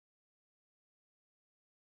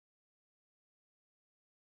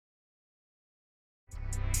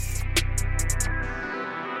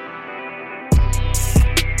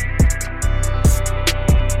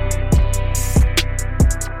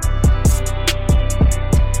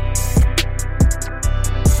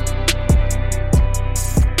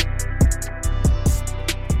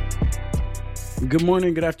Good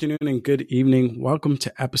morning, good afternoon, and good evening. Welcome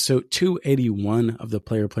to episode 281 of the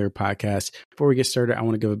Player Podcast. Before we get started, I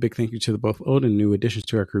want to give a big thank you to the both old and new additions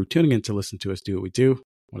to our crew tuning in to listen to us do what we do.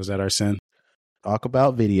 What is that, Arsene? Talk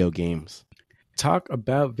about video games. Talk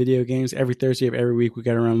about video games. Every Thursday of every week, we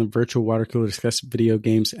got around the virtual water cooler to discuss video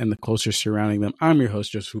games and the culture surrounding them. I'm your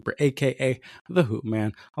host, Joseph Hooper, a.k.a. The Hoop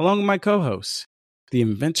Man, along with my co-host, the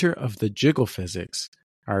inventor of the jiggle physics,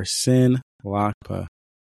 Arsene Lakpa.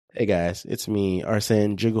 Hey guys, it's me,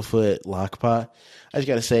 Arsene Jigglefoot Lakpa. I just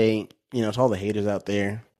got to say, to all the haters out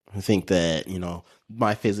there who think that,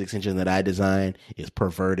 my physics engine that I design is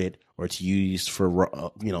perverted or it's used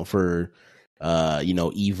for,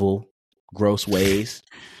 evil, gross ways.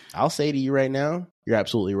 I'll say to you right now, you're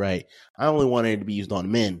absolutely right. I only wanted it to be used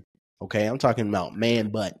on men. Okay. I'm talking about man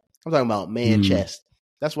butt. I'm talking about man chest.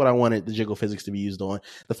 That's what I wanted the jiggle physics to be used on.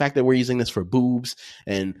 The fact that we're using this for boobs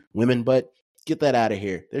and women butt, get that out of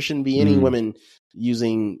here. There shouldn't be any women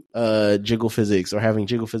using jiggle physics or having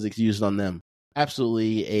jiggle physics used on them.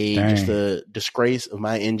 Absolutely just a disgrace of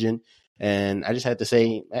my engine. And I just had to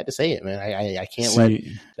say it, man. I can't let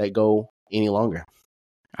that go any longer.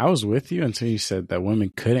 I was with you until you said that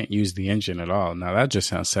women couldn't use the engine at all. Now that just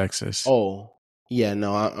sounds sexist. Oh, yeah,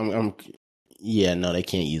 no, no, they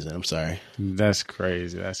can't use it. I'm sorry. That's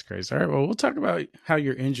crazy. All right. Well, we'll talk about how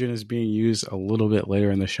your engine is being used a little bit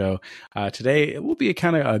later in the show. Today, it will be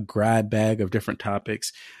a grab bag of different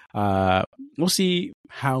topics. We'll see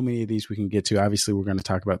how many of these we can get to. Obviously, we're going to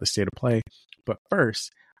talk about the state of play. But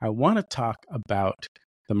first, I want to talk about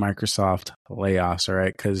the Microsoft layoffs, all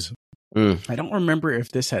right? Because I don't remember if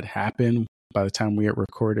this had happened by the time we had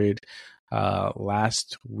recorded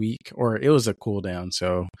last week, or it was a cool down,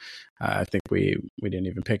 so I think we didn't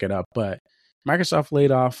even pick it up. But Microsoft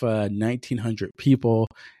laid off 1,900 people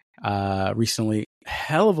recently.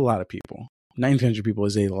 Hell of a lot of people. 1,900 people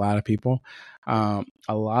is a lot of people. A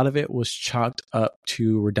lot of it was chalked up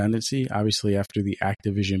to redundancy. Obviously, after the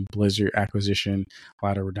Activision Blizzard acquisition, a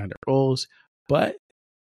lot of redundant roles. But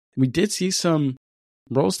we did see some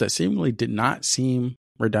roles that seemingly did not seem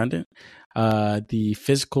redundant. The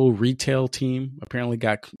physical retail team apparently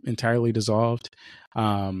got entirely dissolved.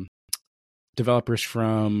 Developers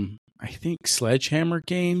from, I think, Sledgehammer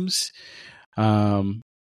Games, I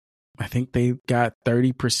think they got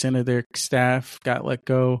 30% of their staff got let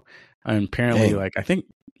go. And apparently, I think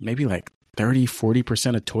maybe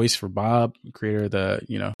 30-40% of Toys for Bob, creator of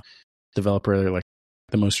the, developer, like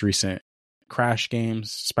the most recent Crash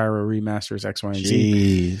games, Spyro remasters, X, Y, and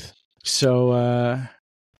Z. So,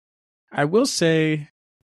 I will say,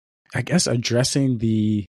 I guess addressing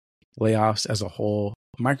the layoffs as a whole,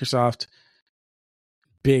 Microsoft,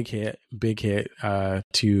 big hit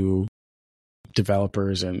to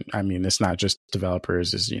developers. And I mean, it's not just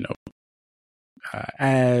developers, it's,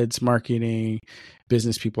 ads, marketing,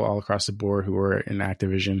 business people all across the board who are in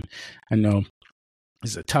Activision. I know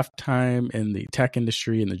it's a tough time in the tech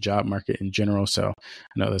industry and the job market in general. So I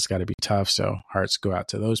know that's got to be tough. So hearts go out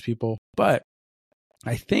to those people. But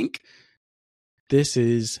I think this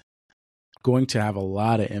is going to have a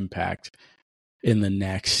lot of impact in the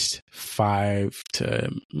next 5 to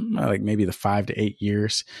maybe the 5 to 8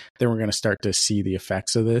 years. Then we're going to start to see the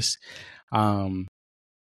effects of this.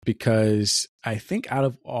 Because I think out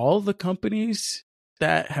of all the companies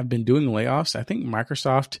that have been doing layoffs, I think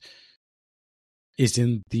Microsoft is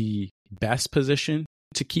in the best position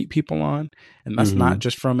to keep people on. And that's not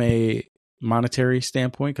just from a monetary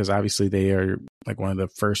standpoint, because obviously they are like one of the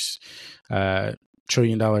first $1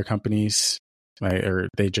 trillion companies, right? Or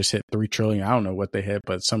they just hit 3 trillion. I don't know what they hit,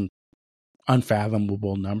 but some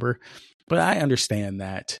unfathomable number. But I understand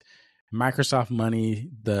that Microsoft money,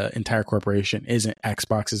 the entire corporation, isn't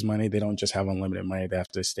Xbox's money. They don't just have unlimited money. They have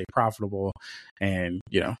to stay profitable and,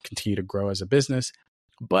 continue to grow as a business.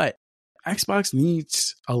 But Xbox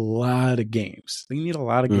needs a lot of games. They need a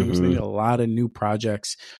lot of games. They need a lot of new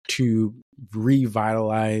projects to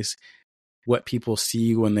revitalize what people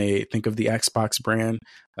see when they think of the Xbox brand,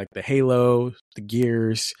 like the Halo, the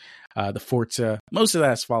Gears, the Forza. Most of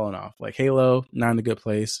that's fallen off. Like Halo, not in a good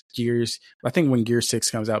place. Gears, I think when Gears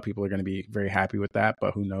 6 comes out, people are going to be very happy with that,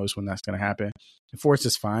 but who knows when that's going to happen. And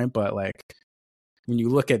Forza's fine, but when you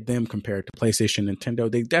look at them compared to PlayStation,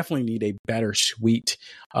 Nintendo, they definitely need a better suite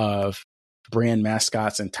of brand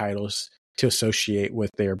mascots and titles to associate with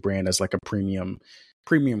their brand as like a premium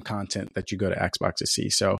content that you go to Xbox to see.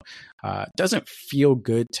 So it doesn't feel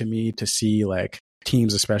good to me to see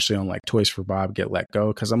teams, especially on Toys for Bob, get let go,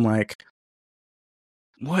 because I'm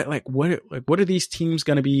what are these teams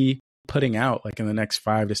going to be putting out like in the next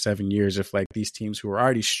 5 to 7 years if like these teams who are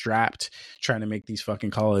already strapped trying to make these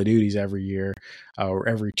fucking Call of Duties every year or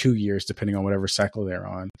every 2 years, depending on whatever cycle they're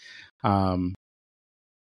on,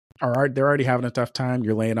 they're already having a tough time.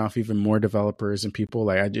 You're laying off even more developers and people.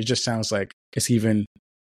 Like it just sounds like it's even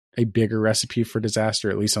a bigger recipe for disaster,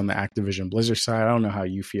 at least on the Activision Blizzard side. I don't know how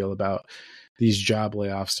you feel about these job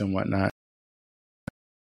layoffs and whatnot.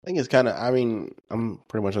 I think it's kind of, I mean, I'm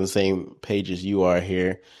pretty much on the same page as you are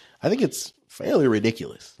here. I think it's fairly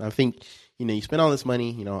ridiculous. I think, you spend all this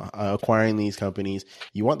money, acquiring these companies.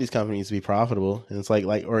 You want these companies to be profitable, and it's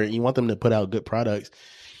or you want them to put out good products.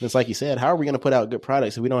 And it's like you said, how are we going to put out good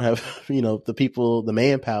products if we don't have, the people, the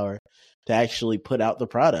manpower to actually put out the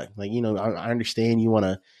product? Like, I understand you want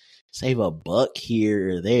to save a buck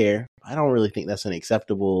here or there. I don't really think that's an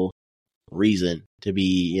acceptable reason to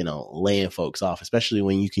be, laying folks off, especially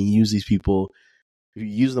when you can use these people. If you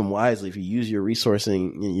use them wisely, if you use your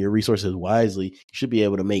resources wisely, you should be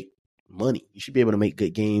able to make money. You should be able to make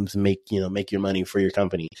good games and make your money for your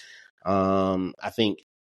company. I think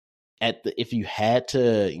if you had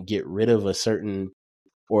to get rid of a certain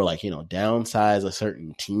or downsize a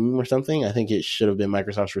certain team or something, I think it should have been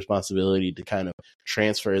Microsoft's responsibility to kind of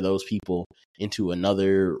transfer those people into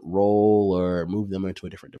another role or move them into a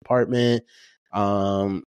different department.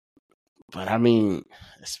 But I mean,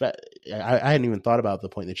 I hadn't even thought about the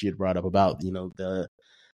point that you had brought up about, the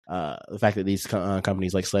fact that these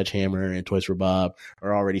companies like Sledgehammer and Toys for Bob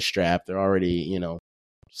are already strapped. They're already,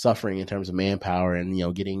 suffering in terms of manpower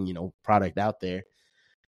and, getting, product out there.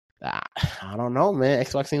 I don't know, man.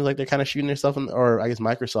 Xbox seems like they're kind of shooting themselves or I guess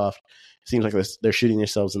Microsoft seems like they're shooting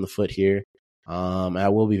themselves in the foot here. I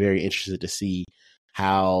will be very interested to see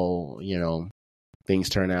how, things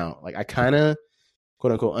turn out. Like I kind of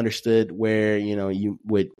quote unquote understood where, you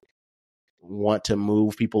would want to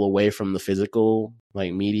move people away from the physical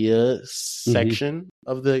media section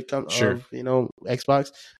of the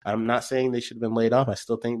Xbox. I'm not saying they should have been laid off. I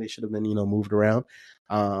still think they should have been, moved around.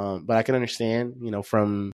 But I can understand,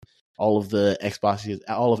 from all of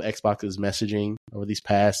Xbox's messaging over these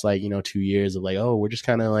past 2 years of oh, we're just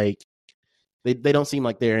kind of they don't seem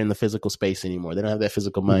like they're in the physical space anymore. They don't have that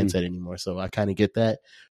physical mindset anymore. So I kind of get that.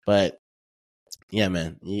 But yeah,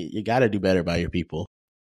 man, you got to do better by your people.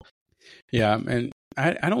 Yeah, and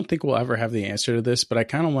I don't think we'll ever have the answer to this, but I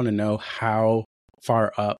kind of want to know how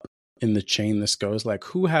far up in the chain this goes. Like,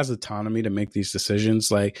 who has autonomy to make these decisions?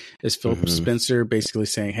 Like, is Phil Spencer basically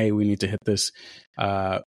saying, "Hey, we need to hit this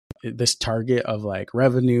this target of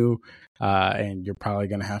revenue, and you're probably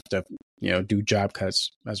going to have to do job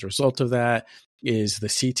cuts as a result of that"? Is the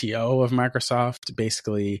CTO of Microsoft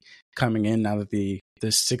basically coming in now that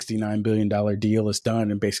this $69 billion deal is done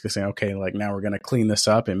and basically saying, okay, now we're going to clean this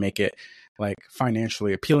up and make it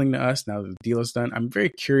financially appealing to us now that the deal is done? I'm very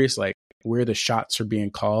curious where the shots are being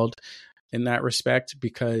called in that respect,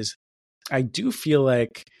 because I do feel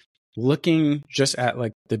like looking just at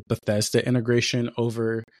the Bethesda integration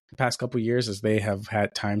over the past couple of years, as they have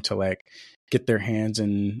had time to get their hands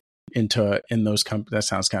in those companies. That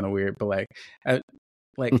sounds kind of weird, but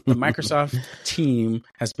the Microsoft team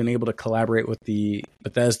has been able to collaborate with the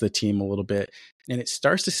Bethesda team a little bit, and it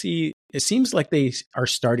seems like they are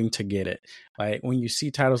starting to get it. When you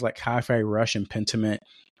see titles like Hi-Fi Rush and Pentiment,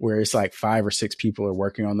 where it's 5 or 6 people are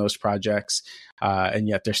working on those projects, and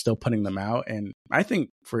yet they're still putting them out. And I think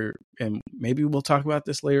and maybe we'll talk about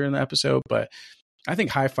this later in the episode, but I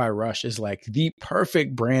think Hi-Fi Rush is the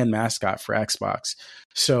perfect brand mascot for Xbox.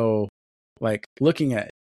 So looking at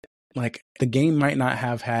the game might not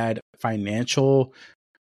have had financial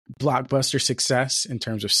blockbuster success in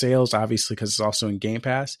terms of sales, obviously, because it's also in Game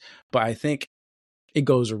Pass. But I think it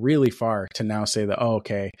goes really far to now say that, oh,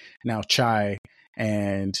 okay, now Chai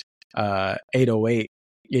and 808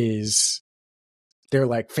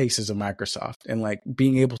 they're faces of Microsoft, and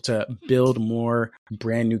being able to build more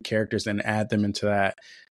brand new characters and add them into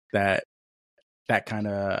that kind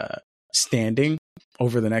of standing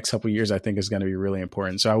over the next couple of years, I think is going to be really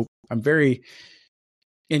important. So I'm very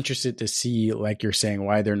interested to see, you're saying,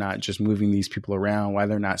 why they're not just moving these people around, why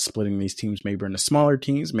they're not splitting these teams maybe into smaller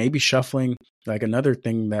teams, maybe shuffling. Another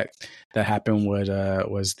thing that happened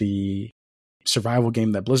was the survival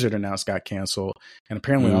game that Blizzard announced got canceled, and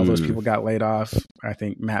apparently all those people got laid off. I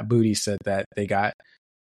think Matt Booty said that they got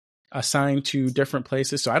assigned to different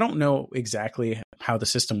places. So I don't know exactly how the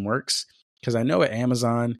system works, because I know at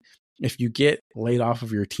Amazon, if you get laid off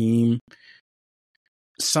of your team,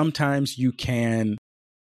 sometimes you can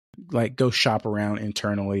go shop around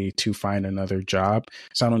internally to find another job.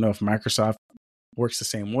 So I don't know if Microsoft works the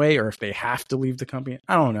same way or if they have to leave the company.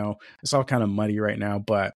 I don't know. It's all kind of muddy right now,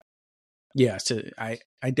 but yeah, so I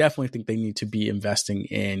definitely think they need to be investing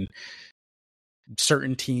in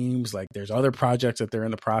certain teams. Like there's other projects that they're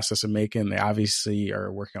in the process of making. They obviously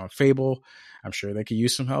are working on Fable. I'm sure they could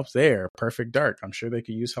use some help there. Perfect Dark. I'm sure they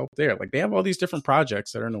could use help there. Like they have all these different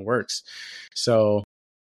projects that are in the works. So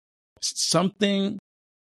something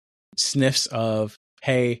sniffs of,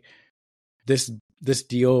 hey, this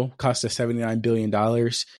deal cost us $79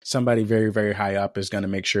 billion. Somebody very, very high up is going to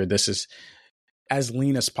make sure this is as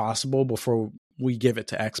lean as possible before we give it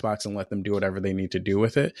to Xbox and let them do whatever they need to do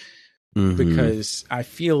with it. Mm-hmm. Because I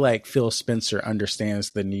feel like Phil Spencer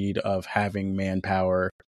understands the need of having manpower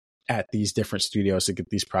at these different studios to get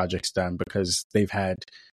these projects done, because they've had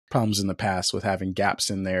problems in the past with having gaps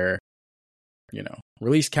in their,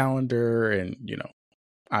 release calendar, and,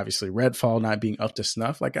 obviously Redfall not being up to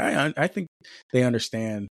snuff. Like I think they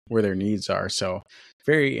understand where their needs are. So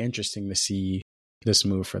very interesting to see this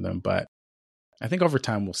move for them. But I think over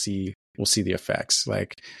time we'll see the effects.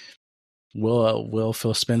 Like will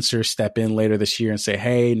Phil Spencer step in later this year and say,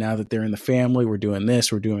 hey, now that they're in the family, we're doing this,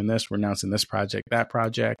 we're announcing this project, that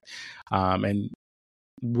project. And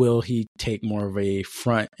will he take more of a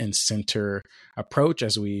front and center approach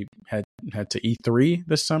as we had to E3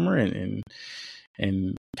 this summer and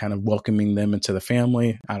kind of welcoming them into the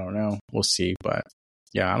family? I don't know. We'll see. But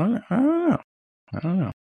yeah, I don't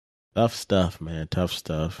know. Tough stuff, man. Tough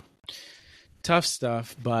stuff.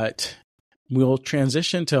 But we'll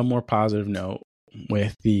transition to a more positive note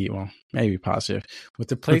with maybe positive, with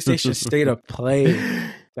the PlayStation State of Play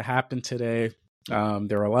that happened today.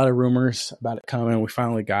 There were a lot of rumors about it coming. We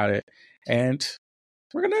finally got it, and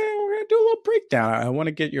we're gonna do a little breakdown. I want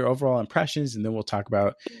to get your overall impressions, and then we'll talk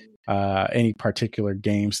about any particular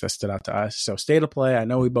games that stood out to us. So State of Play, I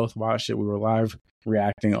know we both watched it. We were live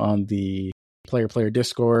reacting on the player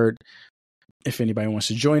Discord. If anybody wants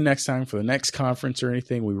to join next time for the next conference or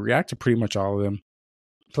anything, we react to pretty much all of them.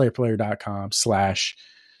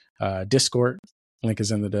 playerplayer.com/Discord. Link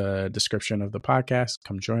is in the description of the podcast.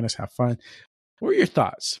 Come join us, have fun. What were your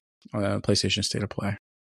thoughts on PlayStation State of Play?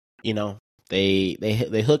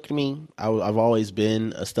 They hooked me. I've always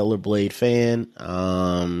been a Stellar Blade fan.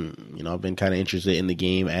 I've been kind of interested in the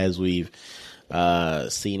game as we've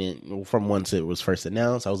seen it from once it was first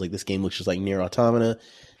announced. I was like, this game looks just like Nier Automata.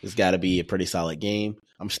 It's got to be a pretty solid game.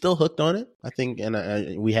 I'm still hooked on it, I think,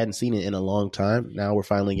 and we hadn't seen it in a long time. Now we're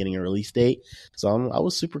finally getting a release date, so I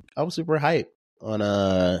was super hyped on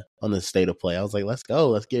the State of Play. I was like, let's go,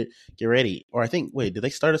 let's get ready. Or I think, wait, did they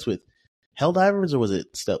start us with Helldivers or was it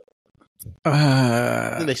still?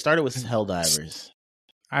 I think they started with Helldivers.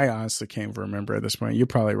 I honestly can't remember at this point. You're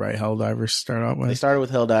probably right. Helldivers start out with. They started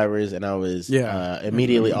with Helldivers, and I was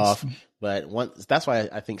immediately off. But that's why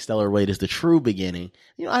I think Stellar Blade is the true beginning.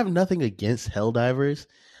 I have nothing against Helldivers.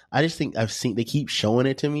 I just think they keep showing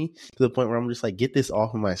it to me to the point where I'm just like, get this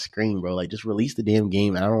off of my screen, bro. Like, just release the damn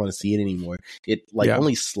game. I don't want to see it anymore. It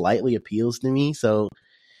only slightly appeals to me, so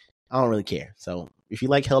I don't really care. So if you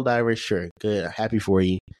like Helldivers, sure, good, happy for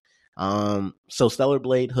you. So Stellar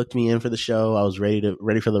Blade hooked me in for the show. I was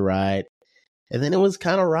ready for the ride. And then it was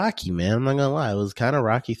kind of rocky, man. I'm not gonna lie. It was kind of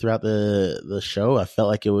rocky throughout the show. I felt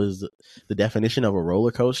like it was the definition of a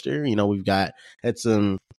roller coaster. We've had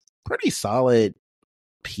some pretty solid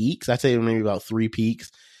peaks. I'd say maybe about 3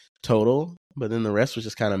 peaks total, but then the rest was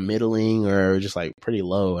just kind of middling or just like pretty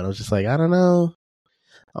low. And I was just like, I don't know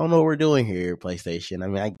what we're doing here, PlayStation. I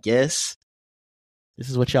mean, I guess this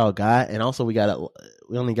is what y'all got. And also we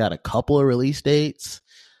only got a couple of release dates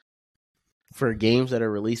for games that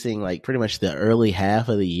are releasing like pretty much the early half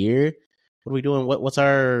of the year. What are we doing? What's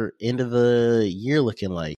our end of the year looking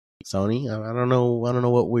like, Sony? I don't know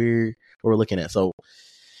what we're looking at. So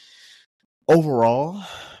overall,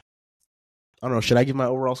 I don't know. Should I give my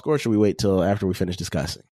overall score or should we wait till after we finish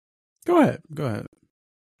discussing? Go ahead.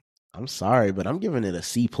 I'm sorry, but I'm giving it a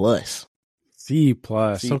C+. C+.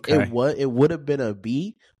 Okay. It would have been a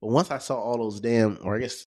B, but once I saw all those or I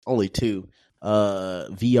guess only 2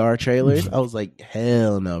 VR trailers, I was like,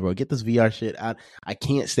 hell no, bro, get this VR shit out. I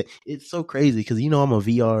can't stay. It's so crazy because I'm a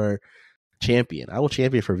VR champion. I will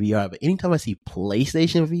champion for VR, but anytime I see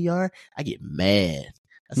PlayStation VR, I get mad.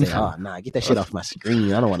 I say, oh nah, get that shit off my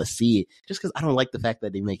screen. I don't want to see it just because I don't like the fact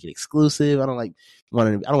that they make it exclusive. I don't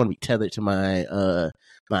want to be tethered to my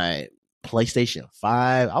my PlayStation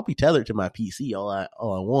 5. I'll be tethered to my PC all I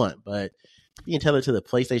want, but being tethered to the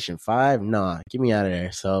PlayStation 5, nah, get me out of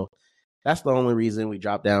there. So that's the only reason we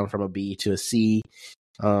dropped down from a B to a C.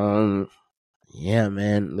 Yeah,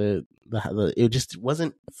 man, it just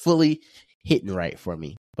wasn't fully hitting right for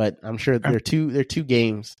me. But I'm sure there are two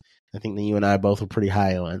games I think that you and I both were pretty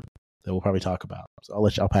high on that we'll probably talk about. So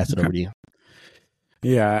I'll pass it over to you.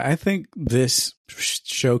 Yeah, I think this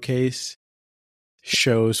showcase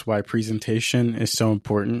shows why presentation is so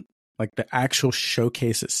important. Like the actual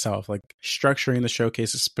showcase itself, like structuring the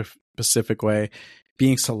showcase a specific way,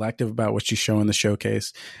 being selective about what you show in the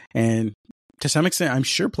showcase. And to some extent, I'm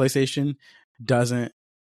sure PlayStation doesn't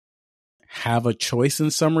have a choice in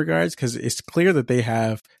some regards, because it's clear that they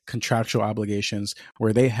have contractual obligations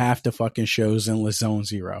where they have to fucking show Zenless Zone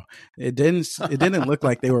Zero. It didn't look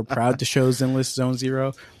like they were proud to show Zenless Zone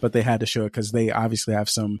Zero, but they had to show it because they obviously have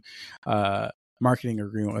some marketing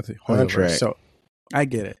agreement with Hoyoverse. So I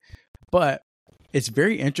get it. But it's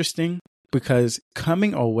very interesting because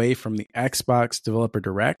coming away from the Xbox Developer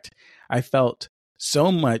Direct, I felt so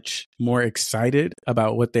much more excited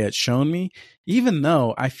about what they had shown me, even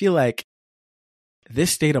though I feel like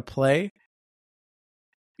this state of play,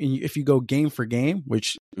 if you go game for game,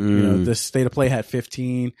 which this state of play had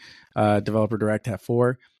 15, Developer Direct had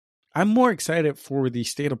 4. I'm more excited for the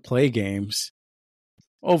state of play games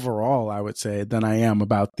overall, I would say, than I am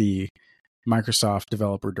about the Microsoft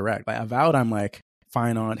Developer Direct. Like Avowed, I'm like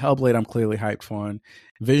fine on. Hellblade, I'm clearly hyped on.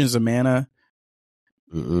 Visions of Mana,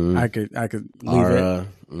 I could leave it.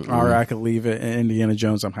 Or I could leave it. And Indiana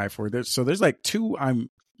Jones, I'm hyped for. There's like 2 I'm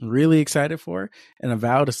really excited for, and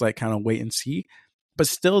Avowed is like kind of wait and see. But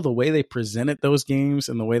still, the way they presented those games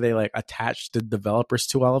and the way they like attached the developers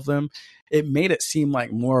to all of them, it made it seem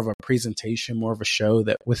like more of a presentation, more of a show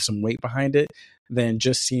that with some weight behind it, than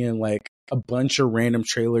just seeing like a bunch of random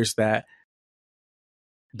trailers that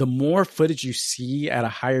the more footage you see at a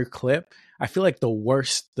higher clip, I feel like the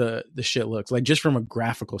worse the shit looks, like just from a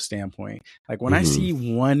graphical standpoint. Like when I see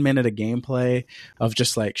 1 minute of gameplay of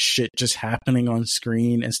just like shit just happening on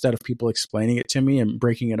screen instead of people explaining it to me and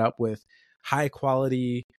breaking it up with high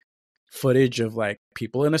quality footage of like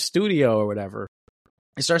people in a studio or whatever,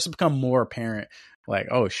 it starts to become more apparent. Like,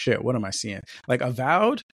 oh shit, what am I seeing? Like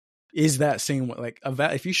Avowed is that same, like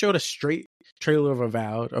Avowed, if you showed a straight trailer of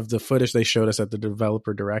Avowed, of the footage they showed us at the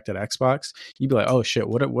Developer Direct at Xbox, you'd be like, oh shit,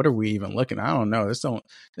 what are we even looking at? I don't know. This don't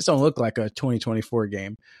look like a 2024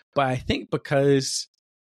 game. But I think because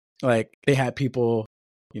like they had people,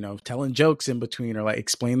 telling jokes in between or like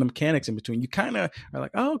explain the mechanics in between, you kind of are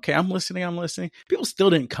like, oh, okay, I'm listening. People still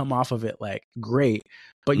didn't come off of it like great,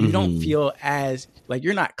 but you don't feel as like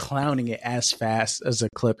you're not clowning it as fast as a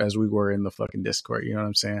clip as we were in the fucking Discord. You know what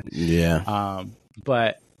I'm saying? Yeah.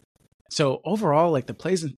 But so overall, like the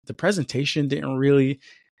presentation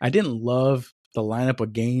I didn't love the lineup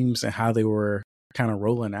of games and how they were kind of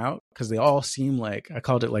rolling out, because they all seem like, I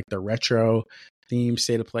called it like the retro theme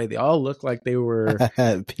state of play. They all looked like they were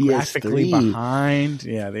graphically behind.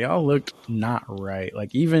 Yeah, they all looked not right.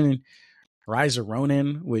 Like even Rise of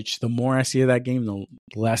Ronin, which the more I see of that game, the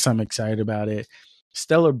less I'm excited about it.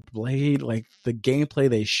 Stellar Blade, like the gameplay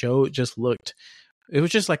they showed just looked, it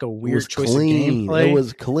was just like a weird choice of gameplay. It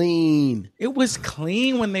was clean. It was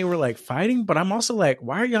clean when they were like fighting, but I'm also like,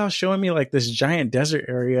 why are y'all showing me like this giant desert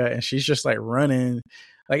area and she's just like running?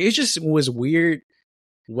 Like it just was weird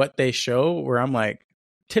what they show, where I'm like,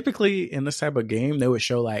 typically in this type of game, they would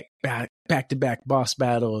show like back to back boss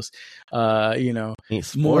battles, more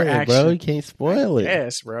action. Bro, you can't spoil it.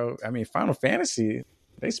 Yes, bro. I mean, Final Fantasy,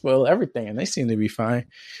 they spoil everything and they seem to be fine.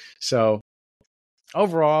 So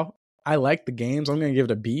overall, I like the games. I'm going to give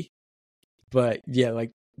it a B. But yeah,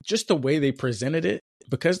 like just the way they presented it,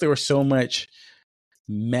 because there was so much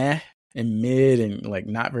meh and mid and like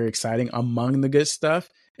not very exciting among the good stuff,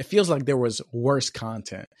 it feels like there was worse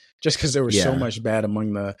content just because there was so much bad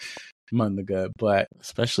among the good. But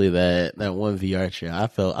especially that one VR chair, I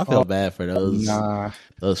felt bad for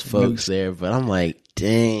those folks there. But I'm like,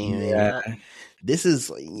 dang, man. This is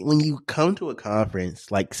when you come to a conference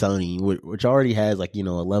like Sony, which already has like, a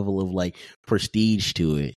level of like prestige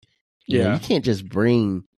to it. You know, you can't just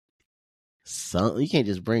bring something.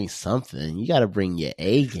 You got to bring your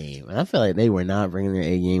A game. And I feel like they were not bringing their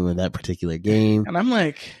A game with that particular game. And I'm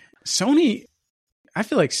like, Sony, I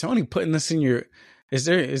feel like Sony putting this in your, is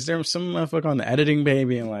there some motherfucker on the editing bay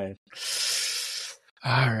being like,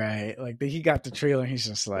 all right, like he got the trailer and he's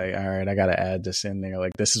just like, all right, I gotta add this in there.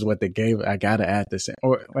 Like this is what they gave, I gotta add this in,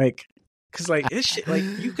 or like, because like this shit, like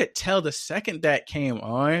you could tell the second that came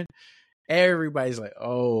on, everybody's like,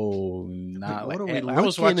 oh, not like, I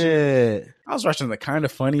was watching the Kind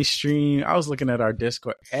of Funny stream. I was looking at our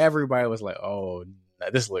Discord. Everybody was like, oh,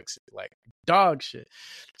 this looks like dog shit.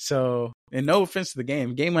 So, and no offense to the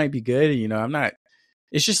game might be good. I'm not.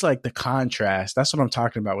 It's just like the contrast. That's what I'm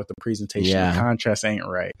talking about with the presentation. Yeah. The contrast ain't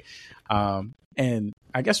right. And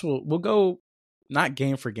I guess we'll go not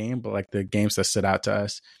game for game, but like the games that stood out to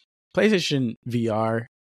us. PlayStation VR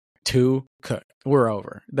 2, we're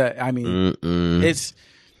over. That I mean,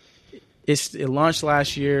 it launched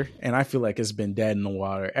last year, and I feel like it's been dead in the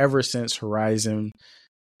water ever since Horizon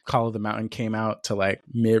Call of the Mountain came out to like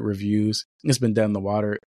mid reviews. It's been dead in the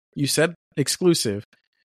water. You said exclusive.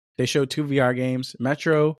 They showed 2 VR games.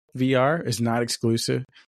 Metro VR is not exclusive.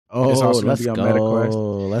 It's also going to be on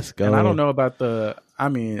MetaQuest. Let's go. And I don't know about the. I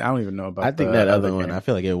mean, I don't even know about. I think that other one. I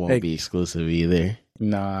feel like it won't be exclusive either.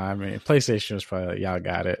 Nah, I mean, PlayStation was probably y'all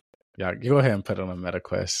got it. Y'all go ahead and put it on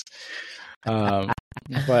MetaQuest.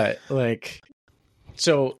 But like,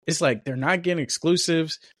 so it's like they're not getting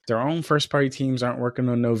exclusives. Their own first party teams aren't working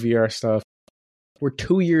on no VR stuff. We're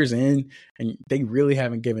 2 years in, and they really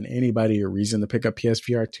haven't given anybody a reason to pick up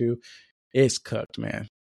PSVR 2. It's cooked, man.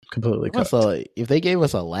 Completely cooked. So if they gave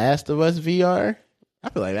us a Last of Us VR, I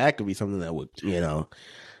feel like that could be something that would, I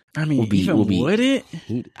mean, would it?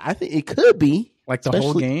 I think it could be. Like the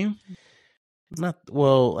whole game?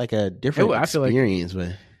 Like a different experience.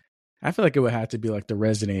 But I feel like it would have to be like the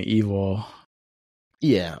Resident Evil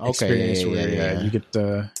experience where you get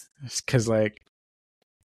the... Because like,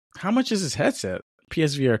 how much is this headset?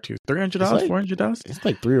 PSVR 2, $300, $400? It's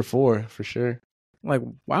like 3 or 4 for sure. Like,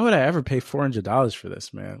 why would I ever pay $400 for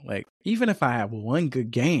this, man? Like, even if I have one good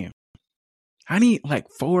game, I need like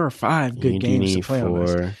 4 or 5 good games to play on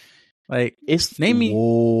this. Like, it's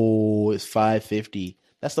 $550.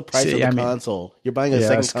 That's the price of the console. You're buying a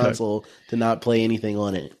second console to not play anything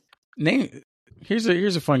on it. Here's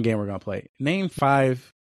a fun game we're gonna play. Name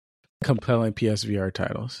 5 compelling PSVR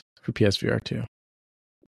titles for PSVR 2.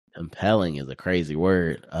 Compelling is a crazy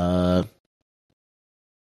word. On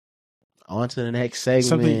to the next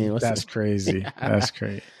segment. That's crazy. That's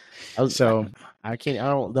crazy. The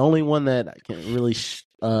only one that can really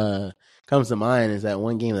comes to mind is that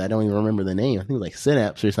one game that I don't even remember the name. I think it was like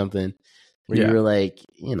Synapse or something, where you were like,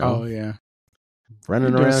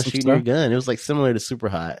 running around shooting your gun. It was like similar to Super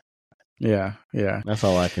Hot. Yeah. That's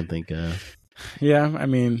all I can think of. Yeah, I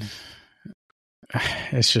mean,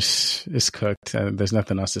 it's cooked. There's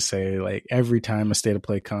nothing else to say. Like, every time a state of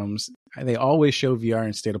play comes, they always show VR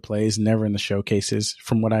in state of plays, never in the showcases,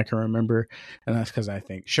 from what I can remember. And that's because I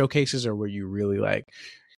think showcases are where you really like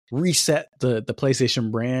reset the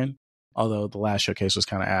PlayStation brand. Although the last showcase was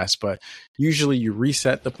kind of ass, but usually you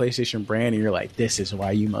reset the PlayStation brand and you're like, this is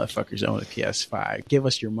why you motherfuckers own a PS5. Give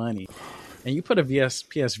us your money. And you put a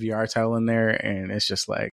PSVR title in there and it's just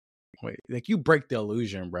like, wait, like you break the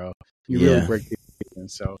illusion, bro. You really break the illusion.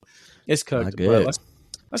 So it's cooked. But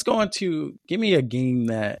let's go on to, give me a game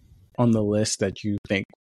that on the list that you think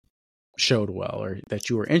showed well, or that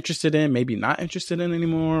you were interested in, maybe not interested in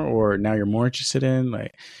anymore, or now you're more interested in.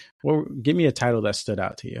 Like, give me a title that stood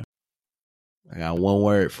out to you. I got one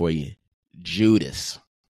word for you. Judas.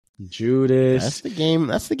 That's the game.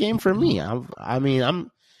 That's the game for me. I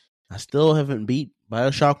still haven't beat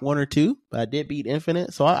BioShock 1 or 2, but I did beat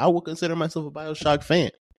Infinite, so I will consider myself a BioShock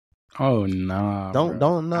fan. Oh no! Don't.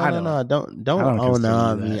 Oh no!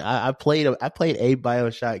 I played a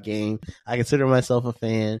BioShock game. I consider myself a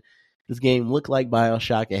fan. This game looked like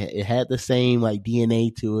BioShock. It had the same like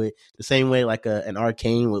DNA to it, the same way like an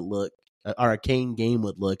arcane would look. An arcane game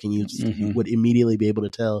would look, and you would immediately be able to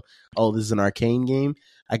tell, oh, this is an arcane game.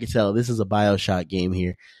 I could tell this is a BioShock game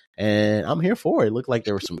here, and I'm here for it. It looked like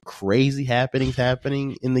there were some crazy happenings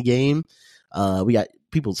happening in the game. We got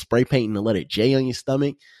people spray painting the letter J on your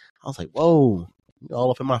stomach. I was like, whoa, you're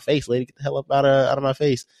all up in my face, lady. Get the hell up out of my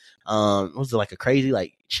face. Was it like a crazy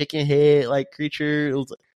like chicken head like creature?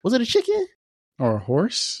 Was it a chicken or a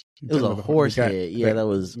horse? It was a horse head. Yeah, that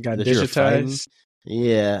was got digitized.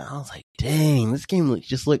 Yeah, I was like, dang, this game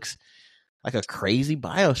just looks like a crazy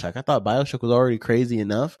BioShock. I thought BioShock was already crazy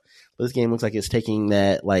enough, but this game looks like it's taking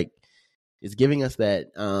that, like, it's giving us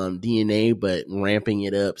that DNA, but ramping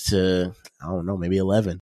it up to, I don't know, maybe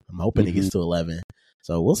 11. I'm hoping it gets to 11.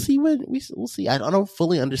 So we'll see we'll see. I don't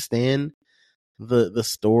fully understand the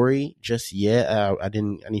story just yet. I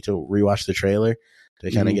need to rewatch the trailer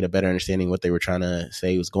to kind of get a better understanding what they were trying to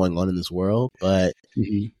say was going on in this world, but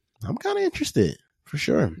I'm kind of interested. For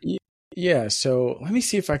sure. Yeah, so let me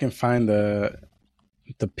see if I can find the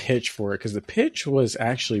pitch for it, because the pitch was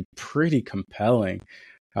actually pretty compelling.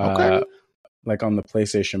 Okay. Like on the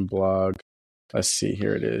PlayStation blog. Let's see,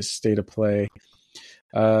 here it is. State of play.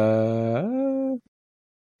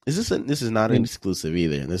 This is not an exclusive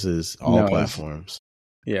either. This is all platforms.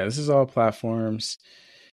 Yeah, this is all platforms.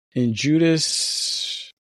 In Judas,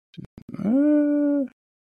 no,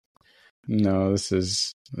 this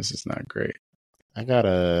is not great.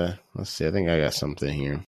 Let's see, I think I got something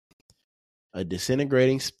here. A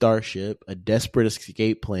disintegrating starship, a desperate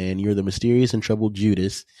escape plan. You're the mysterious and troubled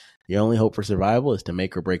Judas, Your only hope for survival is to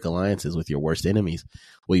make or break alliances with your worst enemies.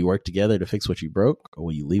 Will you work together to fix what you broke, or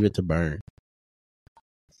will you leave it to burn?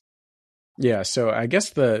 Yeah, so I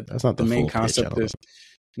guess That's not the the main full pitch. I concept don't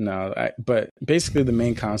know. is but basically the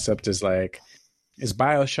main concept is like is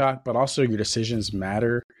BioShock, but also your decisions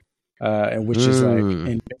matter, and which is like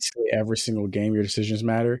in basically every single game your decisions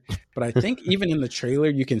matter. But I think even in the trailer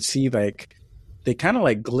you can see like they kind of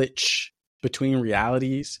like glitch between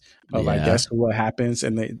realities of I Yeah. guess what happens,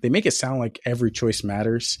 and they make it sound like every choice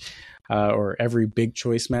matters, or every big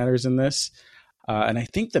choice matters in this. And I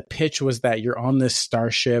think the pitch was that you're on this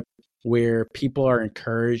starship where people are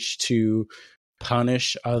encouraged to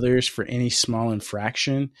punish others for any small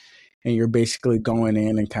infraction. And you're basically going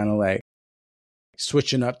in and kind of like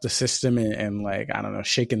switching up the system and like, I don't know,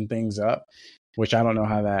 shaking things up, which I don't know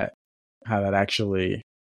how that actually,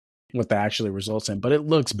 what that actually results in, but it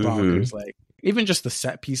looks bonkers. Like even just the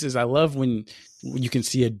set pieces. I love when you can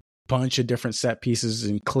see a bunch of different set pieces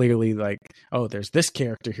and clearly like, oh, there's this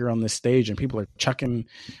character here on this stage and people are chucking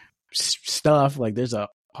stuff. Like there's a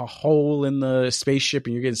hole in the spaceship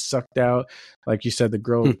and you're getting sucked out. Like you said, the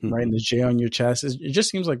girl writing the J on your chest. It just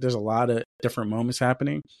seems like there's a lot of different moments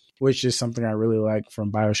happening, which is something I really like from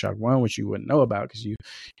BioShock 1, which you wouldn't know about because you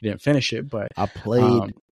didn't finish it. But I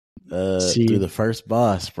played through the first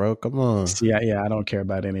boss, bro. Come on. Yeah, I don't care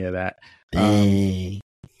about any of that. Dang.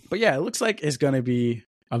 But yeah, it looks like it's going to be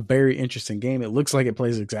a very interesting game. It looks like it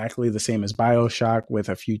plays exactly the same as BioShock with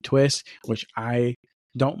a few twists, which I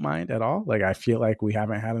don't mind at all. Like I feel like we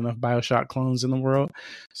haven't had enough BioShock clones in the world,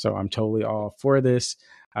 so I'm totally all for this.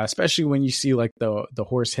 Especially when you see like the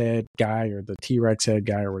horse head guy or the T-Rex head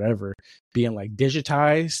guy or whatever being like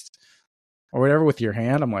digitized or whatever with your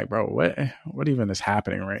hand. I'm like, bro, what even is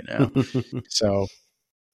happening right now? So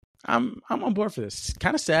I'm on board for this.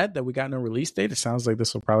 Kind of sad that we got no release date. It sounds like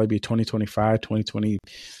this will probably be 2025,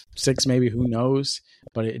 2026, maybe. Who knows?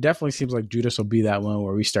 But it definitely seems like Judas will be that one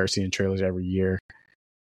where we start seeing trailers every year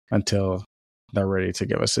until they're ready to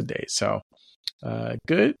give us a date. So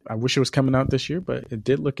good. I wish it was coming out this year, but it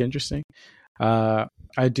did look interesting. I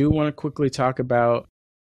do want to quickly talk about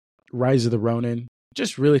Rise of the Ronin,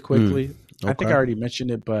 just really quickly. Okay. I think I already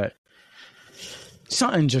mentioned it, but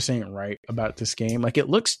something just ain't right about this game. Like it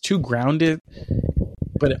looks too grounded,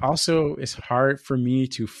 but it also is hard for me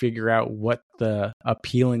to figure out what the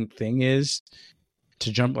appealing thing is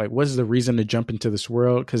to jump. Like, what is the reason to jump into this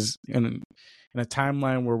world? Because in a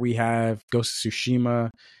timeline where we have Ghost of Tsushima,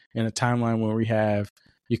 in a timeline where we have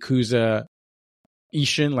Yakuza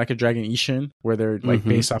Ishin, like a Dragon Ishin, where they're like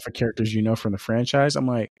based off of characters you know from the franchise, I'm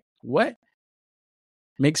like, what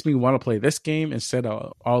makes me want to play this game instead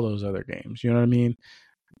of all those other games? You know what I mean?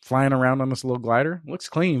 Flying around on this little glider looks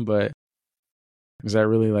clean, but is that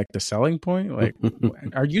really like the selling point? Like,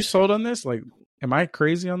 are you sold on this? Like, am I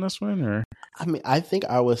crazy on this one? Or I mean, I think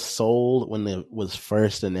I was sold when it was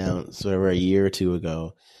first announced over a year or two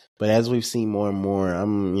ago. But as we've seen more and more,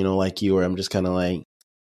 I'm, like you, where I'm just kind of like,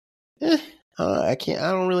 I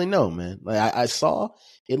don't really know, man. Like I saw,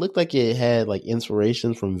 it looked like it had like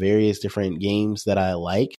inspirations from various different games that I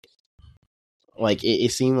like. Like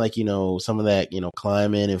it seemed like, some of that,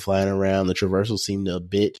 climbing and flying around, the traversal seemed a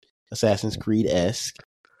bit Assassin's Creed-esque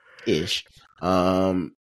ish.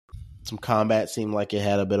 Some combat seemed like it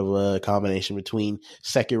had a bit of a combination between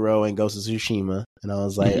Sekiro and Ghost of Tsushima. And I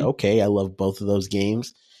was like, okay, I love both of those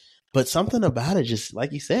games. But something about it, just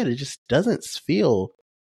like you said, it just doesn't feel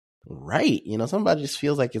right. Somebody just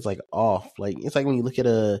feels like it's like off. Like it's like when you look at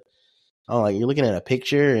you're looking at a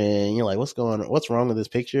picture and you're like, what's wrong with this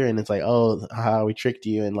picture? And it's like, oh, how we tricked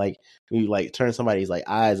you. And like, we like turn somebody's like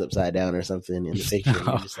eyes upside down or something in the picture. And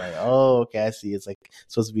you're just like, oh, okay, I see. It's like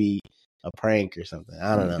supposed to be a prank or something.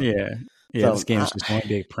 I don't know. Yeah. So, this game's just one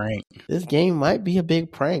big prank. This game might be a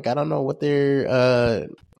big prank. I don't know what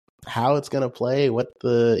how it's going to play, what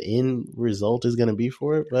the end result is going to be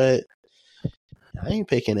for it, but I ain't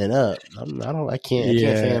picking it up. I can't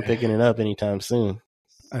say I'm picking it up anytime soon.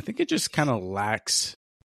 I think it just kind of lacks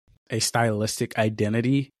a stylistic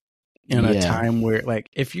identity in a time where, like,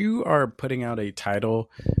 if you are putting out a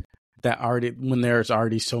title when there's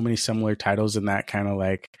already so many similar titles in that kind of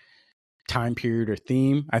like time period or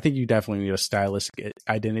theme, I think you definitely need a stylistic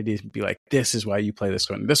identity to be like, this is why you play this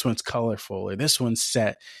one. This one's colorful, or this one's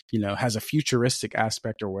set, has a futuristic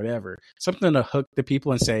aspect or whatever. Something to hook the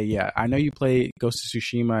people and say, yeah, I know you play Ghost of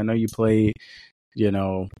Tsushima. I know you play,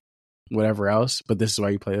 whatever else, but this is why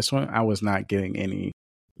you play this one. I was not getting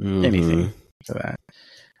anything for that.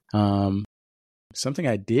 Something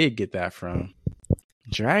I did get that from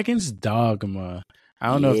Dragon's Dogma. I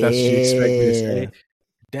don't know if that's what you expect me to say.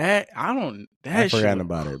 I forgot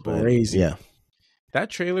about it, but crazy. Yeah. that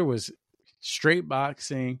trailer was straight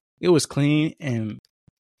boxing. It was clean, and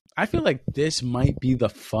I feel like this might be the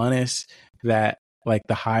funnest that like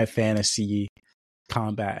the high fantasy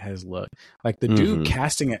combat has looked. Like the dude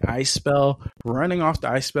casting an ice spell, running off the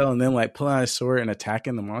ice spell, and then like pulling out his sword and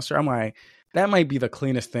attacking the monster. I'm like, that might be the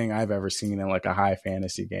cleanest thing I've ever seen in like a high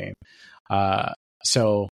fantasy game.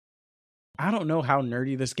 So I don't know how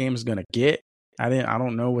nerdy this game is gonna get. I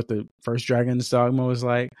don't know what the first Dragon's Dogma was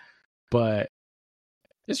like, but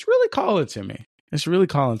it's really calling to me. It's really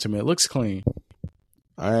calling to me. It looks clean.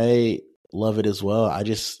 I love it as well.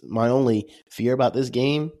 My only fear about this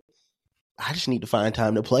game, I just need to find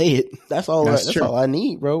time to play it. That's all I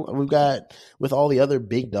need, bro. We've got, with all the other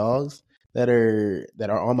big dogs that are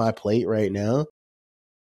on my plate right now,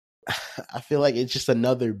 I feel like it's just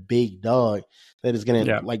another big dog that is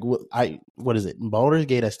gonna what is it? Baldur's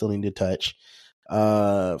Gate I still need to touch.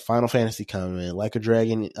 Final Fantasy coming, Like a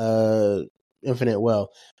Dragon, Infinite Wealth,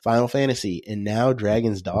 Final Fantasy, and now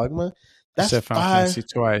Dragon's Dogma. I said Final Fantasy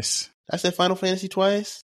twice. I said Final Fantasy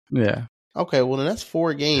twice? Yeah. Okay, well then that's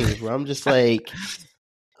 4 games where I'm just like,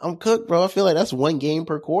 I'm cooked, bro. I feel like that's 1 game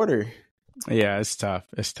per quarter. Yeah, it's tough.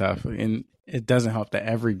 It's tough. And it doesn't help that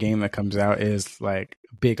every game that comes out is like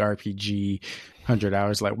big RPG, 100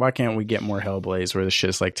 hours. Like, why can't we get more Hellblades where the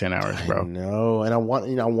shit's like 10 hours, bro? No, and I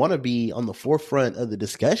want to be on the forefront of the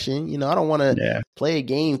discussion. You know, I don't want to play a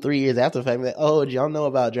game 3 years after the fact that, oh, did y'all know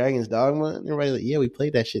about Dragon's Dogma? And everybody's like, yeah, we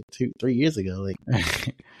played that shit 3 years ago.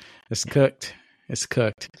 Like, it's cooked. It's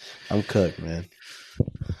cooked. I'm cooked, man.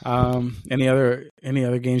 Any other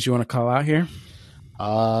games you want to call out here?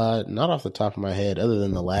 Not off the top of my head, other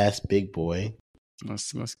than the last big boy.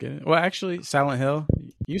 Let's get it. Well, actually, Silent Hill.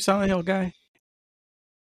 You Silent Hill guy?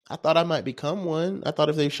 I thought I might become one. I thought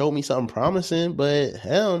if they showed me something promising, but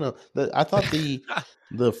hell no. I thought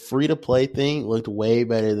the free to play thing looked way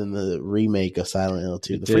better than the remake of Silent Hill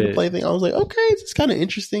 2. The free to play thing, I was like, okay, it's kind of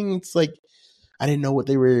interesting. It's like, I didn't know what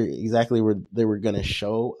they were going to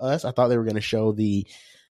show us. I thought they were going to show the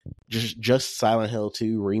just Silent Hill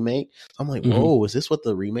 2 remake. So I'm like, whoa, is this what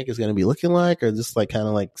the remake is going to be looking like? Or is this like kind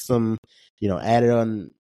of like some, added on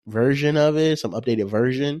version of it, some updated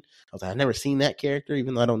version? I was like, I've never seen that character,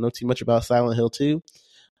 even though I don't know too much about Silent Hill 2.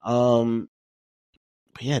 But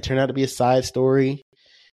yeah, it turned out to be a side story.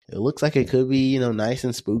 It looks like it could be, nice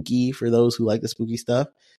and spooky for those who like the spooky stuff.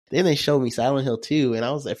 Then they showed me Silent Hill 2, and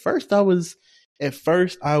at first I was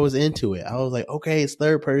into it. I was like, okay, it's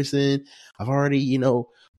third person. I've already,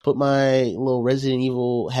 put my little Resident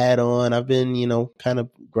Evil hat on. I've been, kind of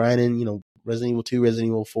grinding, Resident Evil 2, Resident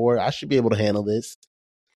Evil 4. I should be able to handle this.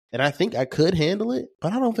 And I think I could handle it,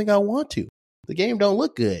 but I don't think I want to. The game don't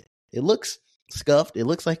look good. It looks scuffed. It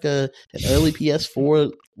looks like an early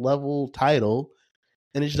PS4 level title,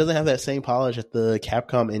 and it just doesn't have that same polish that the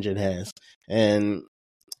Capcom engine has. And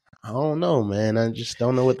I don't know, man. I just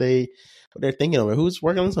don't know what they're thinking of. Who's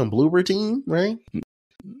working on this on Bloober Team, right?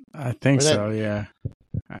 I think so, yeah.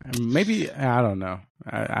 Maybe, I don't know.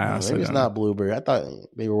 Maybe it's not Bloober. I thought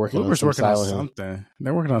they were working Bloober's working on something.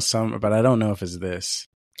 They're working on something, but I don't know if it's this.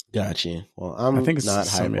 Gotcha. Well, I think it's not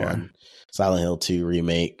hype on Silent Hill 2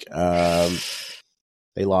 remake.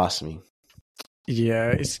 They lost me. Yeah,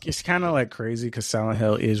 it's kind of like crazy because Silent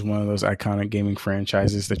Hill is one of those iconic gaming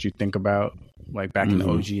franchises that you think about, like back in the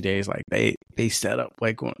OG days. Like they set up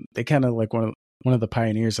like they kind of like one of the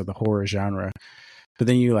pioneers of the horror genre. But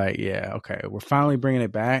then you like, yeah, okay, we're finally bringing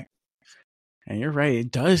it back. And you're right,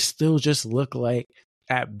 it does still just look like,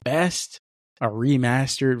 at best, a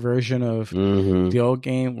remastered version of the old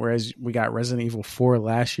game. Whereas we got Resident Evil 4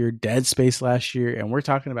 last year, Dead Space last year, and we're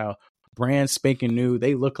talking about brand spanking new.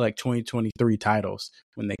 They look like 2023 titles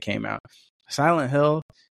when they came out. Silent Hill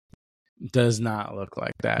does not look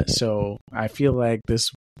like that. So I feel like this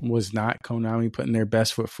was not Konami putting their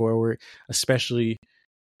best foot forward, especially,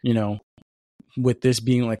 with this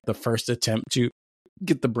being like the first attempt to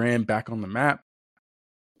get the brand back on the map.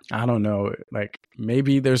 I don't know, like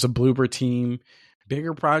maybe there's a Bloober Team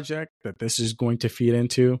bigger project that this is going to feed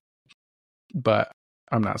into, but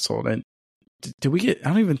I'm not sold. And did we get, I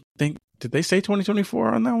don't even think, did they say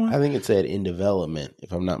 2024 on that one? I think it said in development,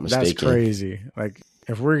 if I'm not mistaken. That's crazy. Like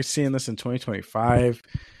if we're seeing this in 2025,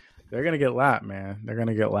 they're going to get lapped, man. They're going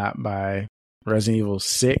to get lapped by Resident Evil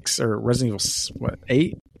 6 or Resident Evil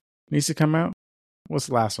 8 needs to come out. What's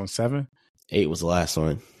the last one? 7? 8 was the last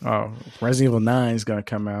one. Oh, Resident Evil 9 is going to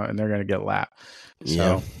come out and they're going to get lapped.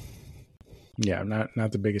 So, yeah, I'm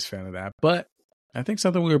not the biggest fan of that. But I think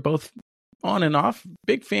something we were both on and off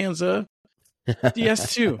big fans of.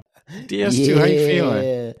 DS2. DS2, how you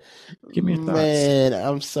feeling? Give me your thoughts. Man,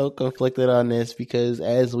 I'm so conflicted on this because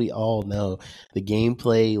as we all know, the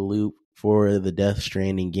gameplay loop for the Death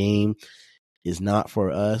Stranding game is not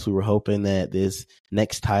for us. We were hoping that this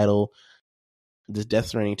next title, this Death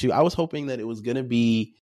Stranding 2, I was hoping that it was going to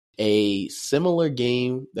be a similar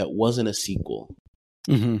game that wasn't a sequel.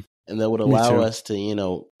 Mm-hmm. And that would allow us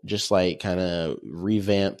to, just like kind of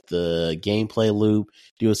revamp the gameplay loop,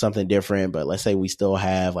 do something different. But let's say we still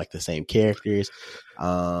have like the same characters,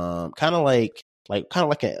 kind of like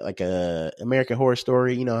a American Horror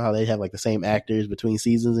Story. You know how they have like the same actors between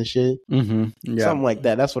seasons and shit. Mm-hmm. Yeah. Something like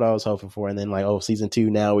that. That's what I was hoping for. And then like, season 2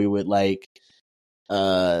 now we would like,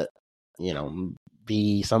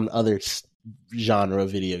 be some other genre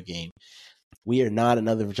video game. We are not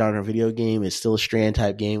another genre video game. It's still a Strand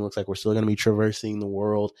type game. Looks like we're still going to be traversing the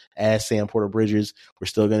world as Sam Porter Bridges. We're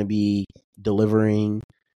still going to be delivering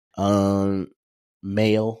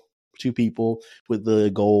mail to people with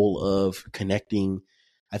the goal of connecting.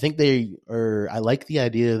 I think I like the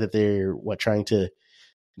idea that they're trying to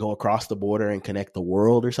go across the border and connect the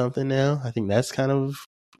world or something now. I think that's kind of,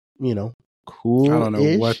 cool. I don't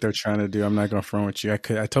know what they're trying to do. I'm not going to front with you. I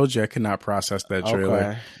told you I could not process that trailer.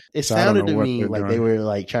 Okay. It sounded to me like they were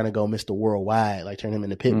like trying to go Mr. Worldwide, like turn him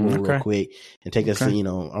into Pitbull real quick and take us,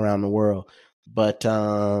 around the world. But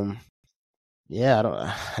I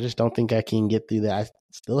just don't think I can get through that. I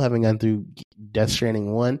still haven't gone through Death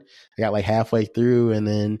Stranding 1. I got like halfway through and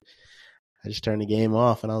then I just turned the game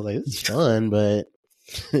off and I was like, this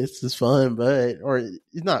is fun, but or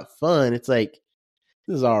it's not fun. It's like,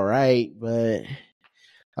 this is all right, but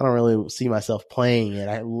I don't really see myself playing it.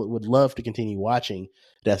 I would love to continue watching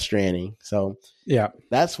Death Stranding. So yeah,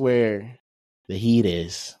 that's where the heat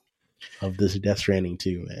is of this Death Stranding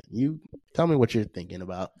 2, man. You tell me what you're thinking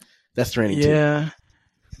about Death Stranding 2. Yeah,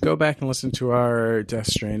 go back and listen to our Death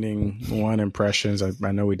Stranding 1 impressions. I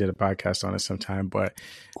know we did a podcast on it sometime, but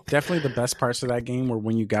definitely the best parts of that game were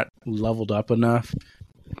when you got leveled up enough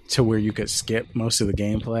to where you could skip most of the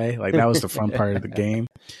gameplay. Like that was the fun part of the game.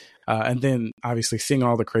 And then obviously seeing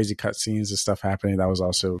all the crazy cutscenes and stuff happening, that was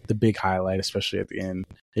also the big highlight, especially at the end.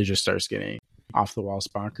 It just starts getting off the wall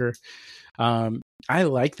bonker. I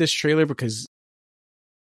like this trailer because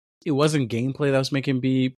it wasn't gameplay that was making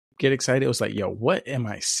me get excited. It was like, yo, what am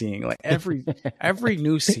I seeing? Like every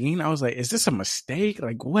new scene, I was like, is this a mistake?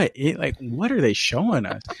 Like what are they showing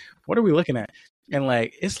us? What are we looking at? And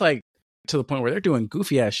like, it's like to the point where they're doing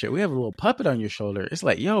goofy ass shit. We have a little puppet on your shoulder. It's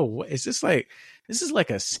like, yo, what is this like? This is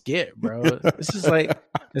like a skit, bro. This is like,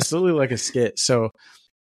 it's literally like a skit. So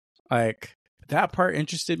like that part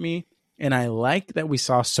interested me. And I like that we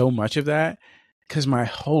saw so much of that because my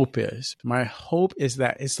hope is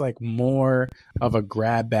that it's like more of a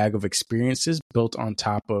grab bag of experiences built on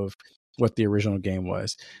top of what the original game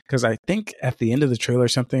was. Because I think at the end of the trailer or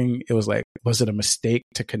something, it was like, was it a mistake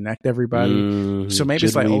to connect everybody? So maybe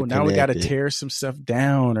it's like, now we got to tear some stuff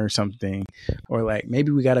down or something. Or like,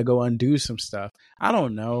 maybe we got to go undo some stuff. I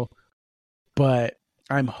don't know. But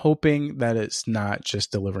I'm hoping that it's not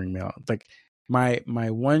just delivering mail. Like my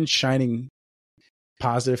one shining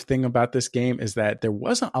positive thing about this game is that there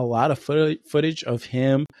wasn't a lot of footage of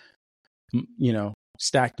him,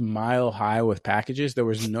 stacked mile high with packages. There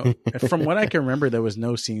was no, from what I can remember, there was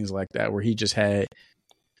no scenes like that where he just had,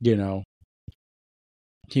 he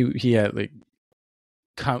had like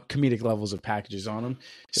comedic levels of packages on him.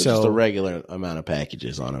 So just a regular amount of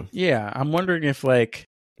packages on him. Yeah. I'm wondering if like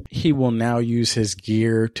he will now use his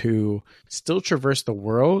gear to still traverse the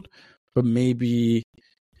world, but maybe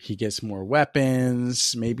he gets more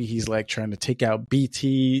weapons. Maybe he's like trying to take out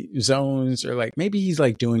BT zones, or like maybe he's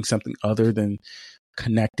like doing something other than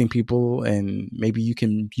connecting people. And maybe you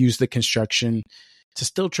can use the construction to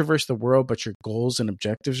still traverse the world, but your goals and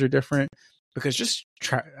objectives are different. Because just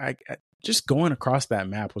going across that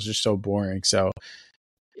map was just so boring. So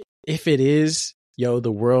if it is,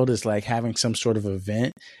 the world is like having some sort of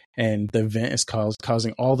event, and the event is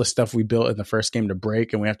causing all the stuff we built in the first game to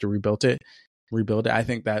break, and we have to rebuild it. I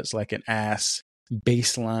think that's like an ass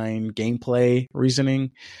baseline gameplay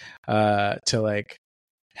reasoning to like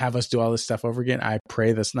have us do all this stuff over again. I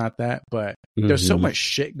pray that's not that, but there's so much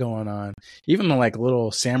shit going on. Even the like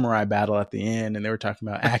little samurai battle at the end, and they were talking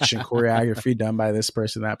about action choreography done by this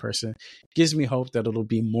person, that person, gives me hope that it'll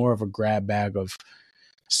be more of a grab bag of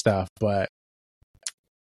stuff. But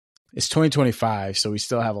it's 2025, so we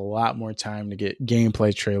still have a lot more time to get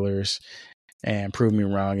gameplay trailers and prove me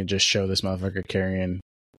wrong and just show this motherfucker carrying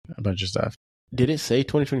a bunch of stuff. Did it say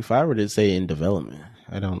 2025 or did it say in development?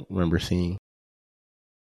 I don't remember seeing.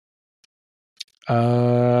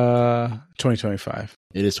 2025.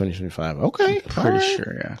 It is 2025. Okay. Pretty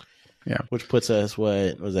sure, yeah. Which puts us,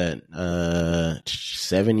 what was that,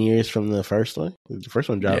 7 years from the first one? The first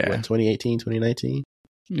one dropped, 2018, 2019?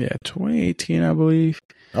 Yeah, 2018, I believe.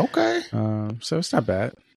 Okay. So it's not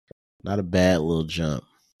bad. Not a bad little jump.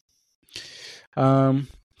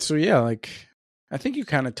 So yeah, like I think you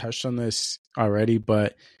kind of touched on this already,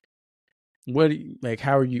 but what are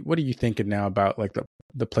you thinking now about like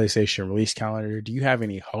the PlayStation release calendar? Do you have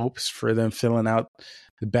any hopes for them filling out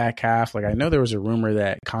the back half? Like I know there was a rumor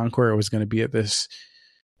that Concord was going to be at this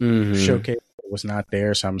showcase, it was not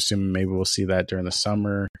there, so I'm assuming maybe we'll see that during the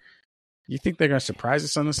summer. You think they're going to surprise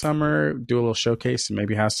us in the summer, do a little showcase, and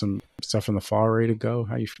maybe have some stuff in the fall ready to go?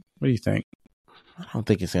 What do you think? I don't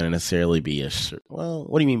think it's going to necessarily be well,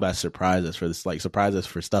 what do you mean by surprises for this? Like surprises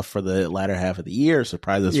for stuff for the latter half of the year, or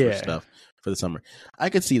surprises for stuff for the summer? I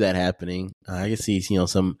could see that happening. I could see,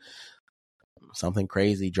 something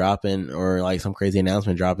crazy dropping, or like some crazy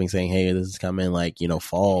announcement dropping saying, hey, this is coming like,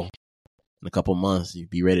 fall in a couple months. You'd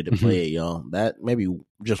be ready to play it, y'all. That maybe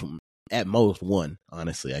just at most one,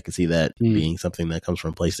 honestly. I could see that being something that comes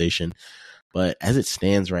from PlayStation. But as it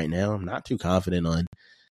stands right now, I'm not too confident on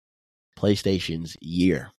PlayStation's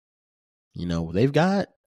year. They've got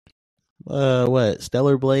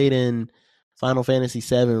Stellar Blade and Final Fantasy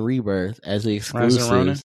VII Rebirth as the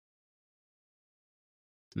exclusives.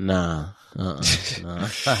 Nah.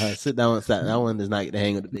 Sit down. That one does not get to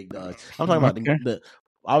hang with the big dog. I'm talking about the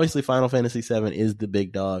obviously Final Fantasy VII is the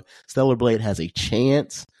big dog. Stellar Blade has a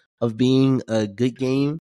chance of being a good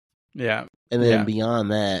game. Yeah. And then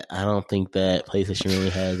beyond that, I don't think that PlayStation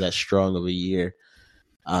really has that strong of a year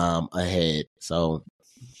ahead. So,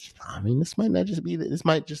 I mean, this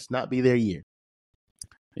might just not be their year.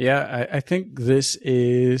 Yeah, I think this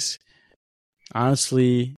is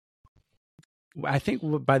honestly, I think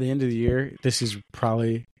by the end of the year, this is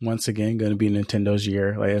probably once again going to be Nintendo's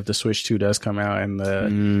year. Like if the Switch 2 does come out and the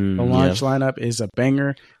launch lineup is a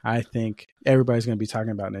banger, I think everybody's going to be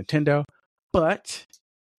talking about Nintendo. But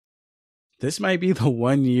this might be the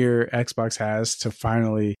 1 year Xbox has to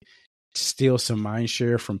finally steal some mind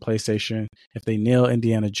share from PlayStation. If they nail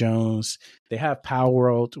Indiana Jones, they have Power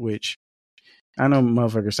World, which I know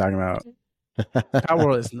motherfuckers talking about.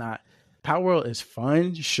 Power World is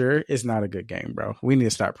fun, sure. It's not a good game, bro. We need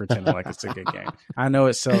to stop pretending like it's a good game. I know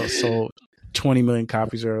it sold 20 million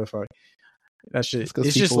copies or whatever. That shit.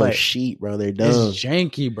 It's just like sheep, bro. They're dumb. It's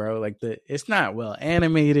janky, bro. Like it's not well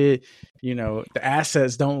animated. The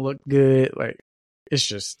assets don't look good. Like it's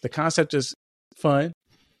just the concept is fun.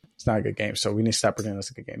 It's not a good game, so we need to stop pretending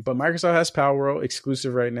it's a good game. But Microsoft has Power World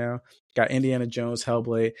exclusive right now. Got Indiana Jones,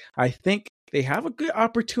 Hellblade. I think they have a good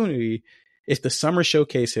opportunity if the summer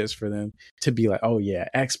showcase hits for them to be like, oh yeah,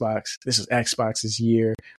 Xbox. This is Xbox's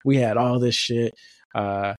year. We had all this shit,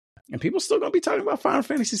 and people still gonna be talking about Final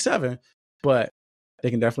Fantasy VII, but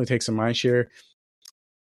they can definitely take some mind share.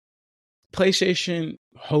 PlayStation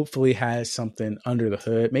hopefully has something under the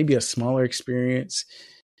hood, maybe a smaller experience.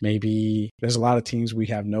 Maybe there's a lot of teams we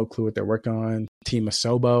have no clue what they're working on. Team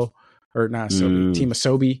Asobi Team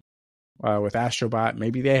Asobi with Astrobot.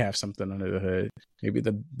 Maybe they have something under the hood. Maybe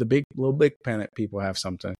the big planet people have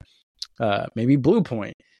something. Maybe Blue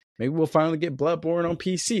Point. Maybe we'll finally get Bloodborne on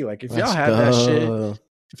PC. Like if y'all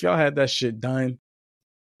had that shit done,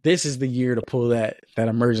 this is the year to pull that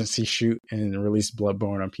emergency shoot and release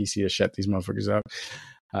Bloodborne on PC to shut these motherfuckers up,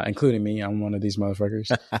 including me. I'm one of these motherfuckers.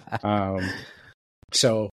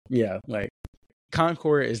 So yeah, like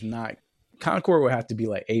Concord would have to be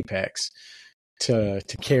like Apex to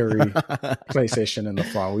carry PlayStation in the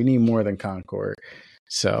fall. We need more than Concord.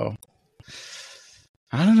 So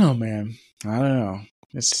I don't know, man. I don't know.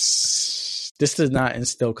 This does not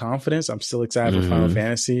instill confidence. I'm still excited for Final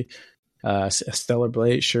Fantasy. Stellar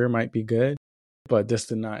Blade sure might be good, but this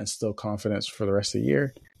did not instill confidence for the rest of the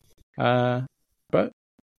year. But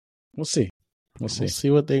we'll see. We'll see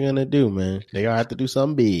what they're gonna do, man. They're gonna have to do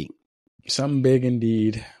something big. Something big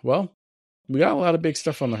indeed. Well, we got a lot of big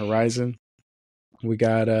stuff on the horizon. We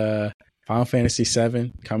got Final Fantasy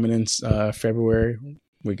VII coming in February.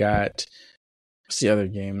 We got what's the other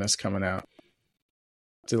game that's coming out?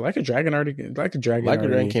 Did Like a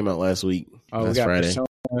Dragon came out last week. Oh, we got Friday.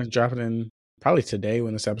 Persona dropping in probably today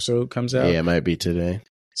when this episode comes out. Yeah, it might be today.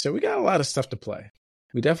 So we got a lot of stuff to play.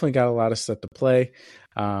 We definitely got a lot of stuff to play.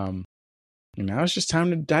 And now it's just time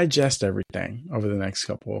to digest everything over the next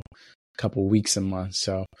couple weeks and months.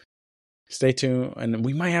 So stay tuned. And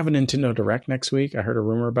we might have a Nintendo Direct next week. I heard a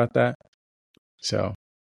rumor about that. So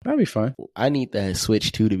that'd be fun. I need that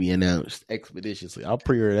Switch 2 to be announced expeditiously. I'll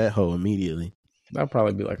pre-order that hoe immediately. That'll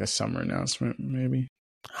probably be like a summer announcement, maybe.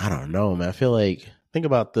 I don't know, man. I feel like, I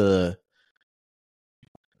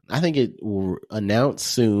think it will announce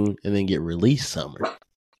soon and then get released summer.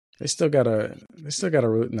 They still gotta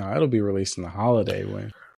no, it'll be released in the holiday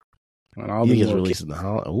when. When all You them get little released in the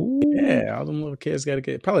holiday. yeah, all them little kids got to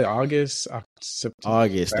get probably August, September,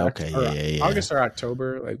 August. Okay, yeah. August or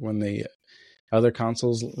October, like when the other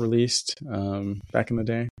consoles released back in the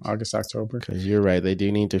day, August, October. Because you're right, they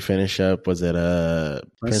do need to finish up. Was it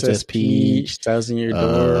Princess Peach, Thousand Year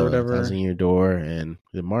Door, or whatever. Thousand Year Door, and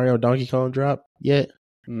did Mario Donkey Kong drop yet?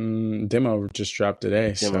 Demo just dropped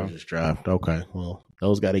today. Demo just dropped. Okay, well,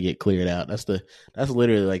 those got to get cleared out. That's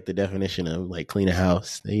literally like the definition of like clean a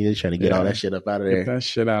house. They trying to get all that shit up out of there. Get that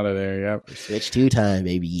shit out of there. Yep. Switch 2 time,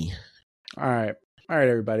 baby. All right,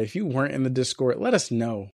 everybody. If you weren't in the Discord, let us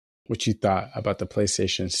know what you thought about the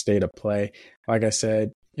PlayStation State of Play. Like I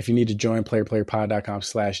said, if you need to join,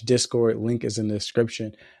 playerplayerpod.com/Discord. Link is in the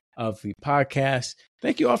description of the podcast.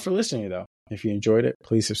 Thank you all for listening, though. If you enjoyed it,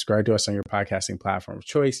 please subscribe to us on your podcasting platform of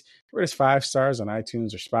choice. Rate us 5 stars on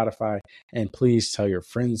iTunes or Spotify, and please tell your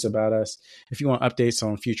friends about us. If you want updates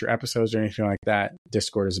on future episodes or anything like that,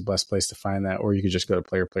 Discord is the best place to find that, or you can just go to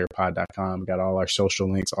playerplayerpod.com. We got all our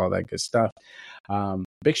social links, all that good stuff.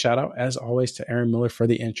 Big shout out, as always, to Aaron Miller for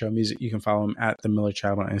the intro music. You can follow him at the Miller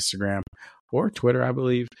Child on Instagram or Twitter, I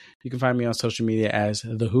believe. You can find me on social media as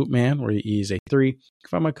The Hoop Man, where the E is a 3. You can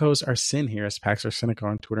find my co-host Arsen here as Pax Arsenica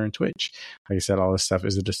on Twitter and Twitch. Like I said, all this stuff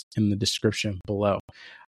is just in the description below.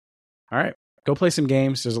 All right, go play some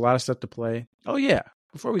games. There's a lot of stuff to play. Oh yeah,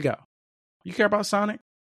 before we go, you care about Sonic?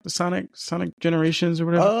 The Sonic Generations or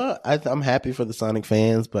whatever? I'm happy for the Sonic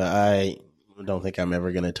fans, but I don't think I'm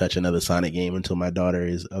ever going to touch another Sonic game until my daughter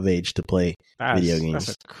is of age to play video games.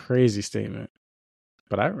 That's a crazy statement.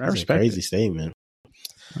 But I respect a crazy statement.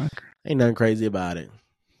 Okay. Ain't nothing crazy about it.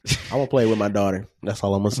 I'm going to play with my daughter. That's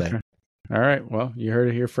all I'm going to say. All right. Well, you heard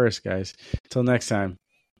it here first, guys. Till next time,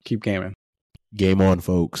 keep gaming. Game on,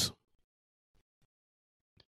 folks.